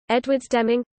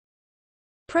Edwards-Deming.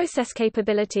 Process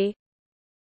capability.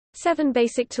 7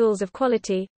 basic tools of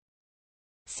quality.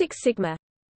 6 Sigma.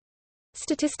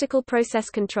 Statistical process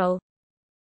control.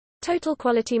 Total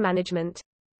quality management.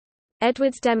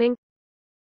 Edwards-Deming.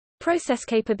 Process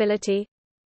capability.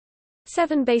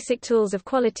 7 basic tools of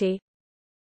quality.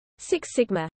 6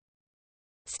 Sigma.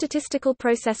 Statistical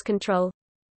process control.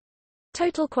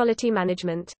 Total quality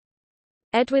management.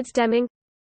 Edwards-Deming.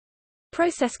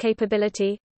 Process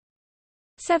capability.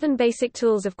 7 basic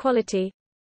tools of quality.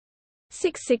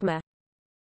 6 Sigma.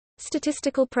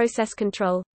 Statistical process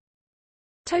control.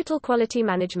 Total quality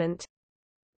management.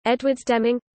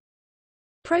 Edwards-Deming.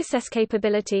 Process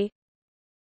capability.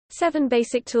 7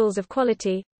 basic tools of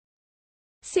quality.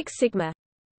 6 Sigma.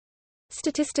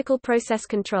 Statistical process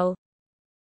control.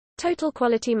 Total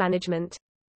quality management.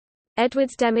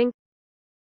 Edwards-Deming.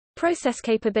 Process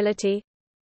capability.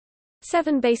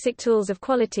 7 basic tools of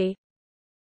quality.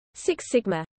 6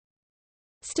 Sigma.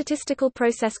 Statistical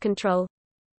process control.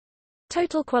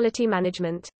 Total quality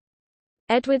management.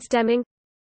 Edwards-Deming.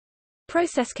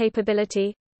 Process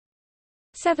capability.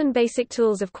 7 basic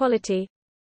tools of quality.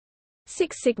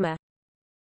 6 Sigma.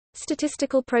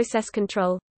 Statistical process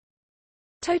control.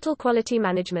 Total quality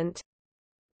management.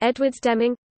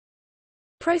 Edwards-Deming.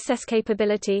 Process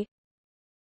capability.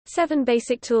 7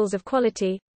 basic tools of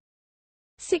quality.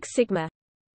 6 Sigma.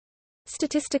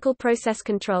 Statistical process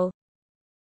control.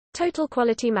 Total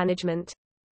quality management.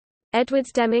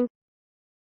 Edwards-Deming.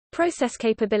 Process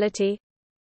capability.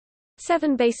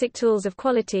 7 basic tools of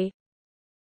quality.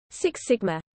 6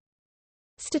 Sigma.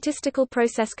 Statistical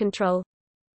process control.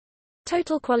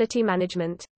 Total quality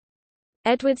management.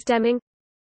 Edwards-Deming.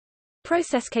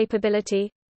 Process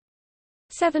capability.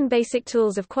 7 basic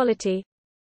tools of quality.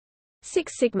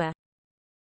 6 Sigma.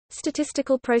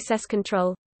 Statistical process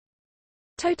control.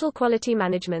 Total quality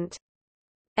management.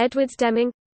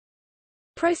 Edwards-Deming.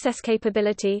 Process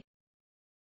capability.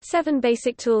 7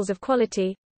 basic tools of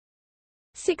quality.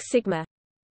 6 Sigma.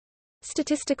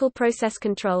 Statistical process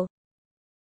control.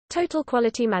 Total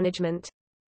quality management.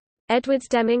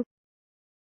 Edwards-Deming.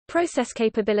 Process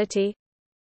capability.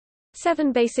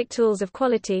 7 basic tools of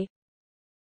quality.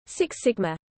 6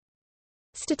 Sigma.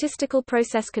 Statistical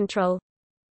process control.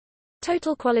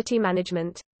 Total quality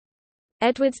management.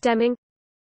 Edwards-Deming.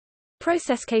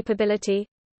 Process capability.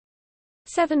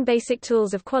 7 basic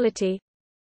tools of quality.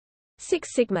 6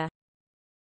 Sigma.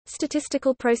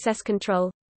 Statistical process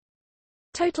control.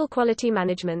 Total quality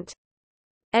management.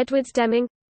 Edwards-Deming.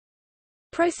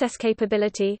 Process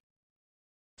capability.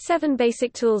 7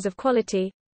 basic tools of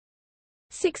quality.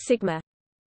 6 Sigma.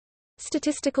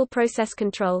 Statistical process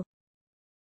control.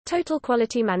 Total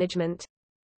quality management.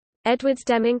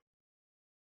 Edwards-Deming.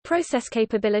 Process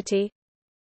capability.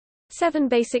 7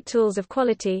 basic tools of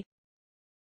quality.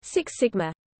 6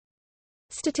 Sigma.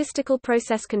 Statistical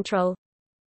process control.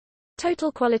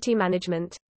 Total quality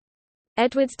management.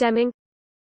 Edwards-Deming.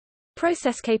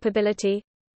 Process capability.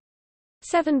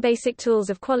 7 basic tools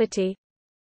of quality.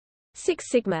 6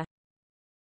 Sigma.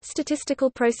 Statistical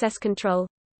process control.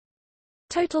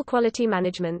 Total quality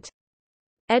management.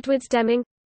 Edwards-Deming.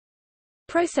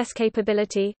 Process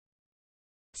capability.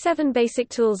 7 basic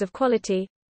tools of quality.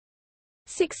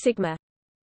 6 Sigma.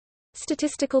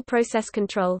 Statistical process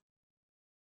control.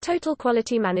 Total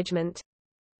quality management.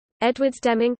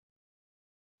 Edwards-Deming.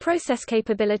 Process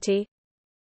capability.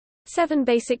 7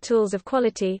 basic tools of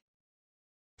quality.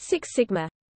 6 Sigma.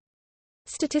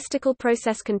 Statistical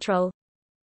process control.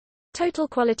 Total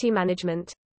quality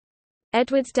management.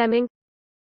 Edwards-Deming.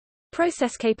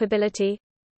 Process capability.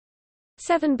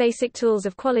 7 basic tools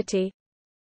of quality.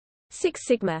 6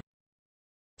 Sigma.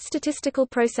 Statistical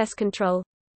process control.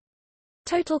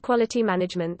 Total quality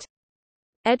management.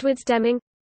 Edwards-Deming.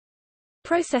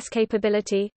 Process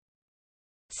capability.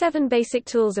 7 basic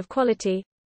tools of quality.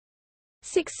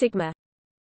 6 Sigma.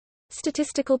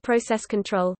 Statistical process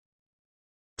control.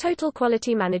 Total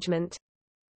quality management.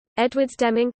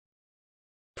 Edwards-Deming.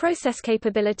 Process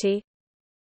capability.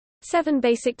 7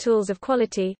 basic tools of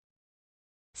quality.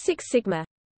 6 Sigma.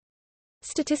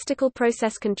 Statistical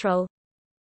process control.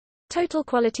 Total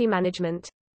quality management.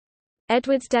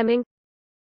 Edwards-Deming.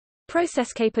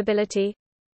 Process capability.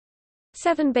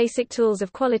 7 basic tools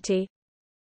of quality.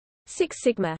 6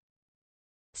 Sigma.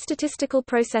 Statistical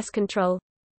process control.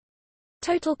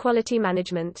 Total quality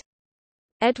management.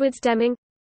 Edwards-Deming.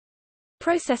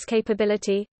 Process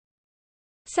capability.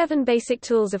 7 basic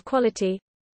tools of quality.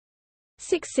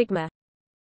 6 Sigma.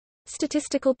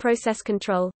 Statistical process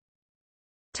control.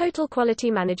 Total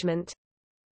quality management.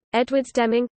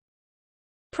 Edwards-Deming.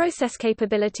 Process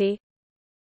capability.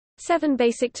 7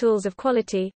 basic tools of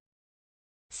quality.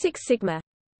 Six Sigma.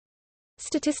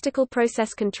 Statistical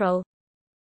process control.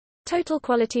 Total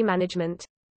quality management.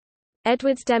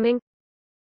 Edwards-Deming.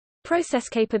 Process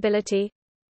capability.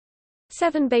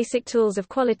 7 basic tools of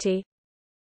quality.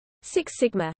 Six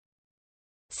Sigma.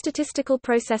 Statistical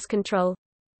process control.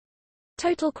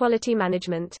 Total quality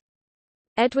management.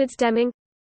 Edwards-Deming.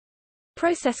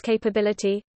 Process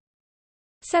capability.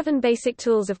 7 basic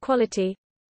tools of quality.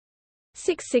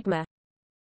 Six Sigma.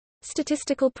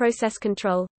 Statistical process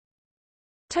control.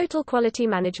 Total quality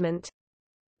management.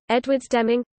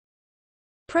 Edwards-Deming.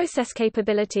 Process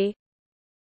capability.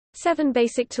 7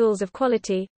 basic tools of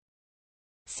quality.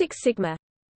 Six Sigma.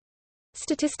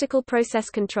 Statistical process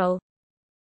control.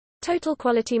 Total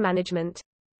quality management.